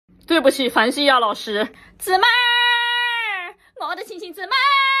对不起，凡西亚老师。姊妹儿，我的亲亲姊妹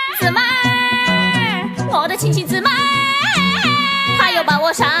儿，姊妹儿，我的亲亲姊妹儿，他又把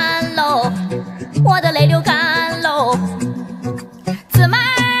我删喽，我的泪流干喽。姊妹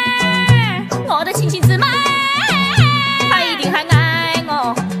儿，我的亲亲姊妹儿，他一定还爱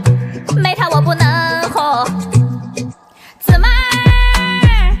我，没他我不能活。姊妹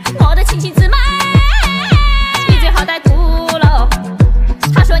儿，我的亲亲姊妹儿，你最好歹毒喽。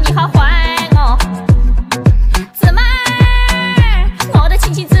他说你好坏我，姊妹儿，我的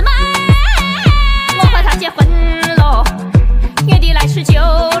亲亲姊妹儿，我和他结婚喽，月底来吃酒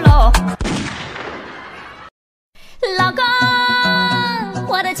喽。老公，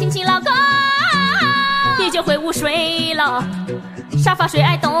我的亲亲老公，你就会午睡了，沙发睡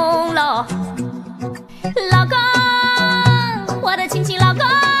爱动了。老公，我的亲亲老公，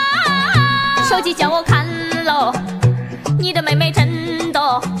手机叫我看喽，你的妹妹真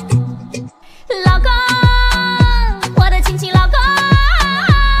多。老公，我的亲亲老公，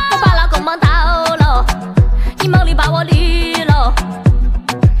我把老公梦到了，你梦里把我绿了。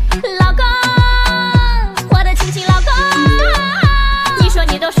老公，我的亲亲老公，你说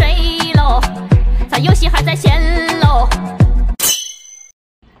你都睡了，咱游戏还在线喽。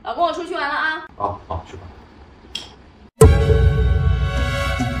老公，我出去玩了啊。好，去吧。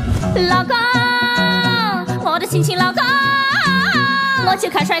老公，我的亲亲老公，我去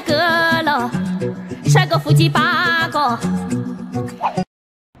看帅哥了，帅哥腹肌8个。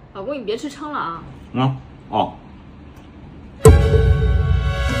老公，你别吃撑了啊。老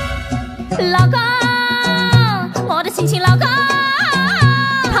公，我的亲亲老公，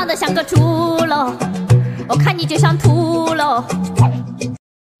胖得像个猪喽，我看你就想吐喽。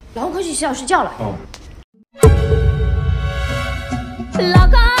老公，快去洗澡睡觉了。老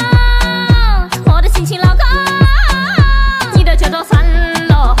公，我的亲亲老公，你的脚都散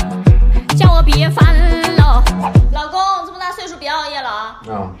了，叫我毕业烦了。老公，这么大岁数别熬夜了啊。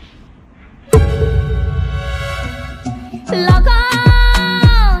老公。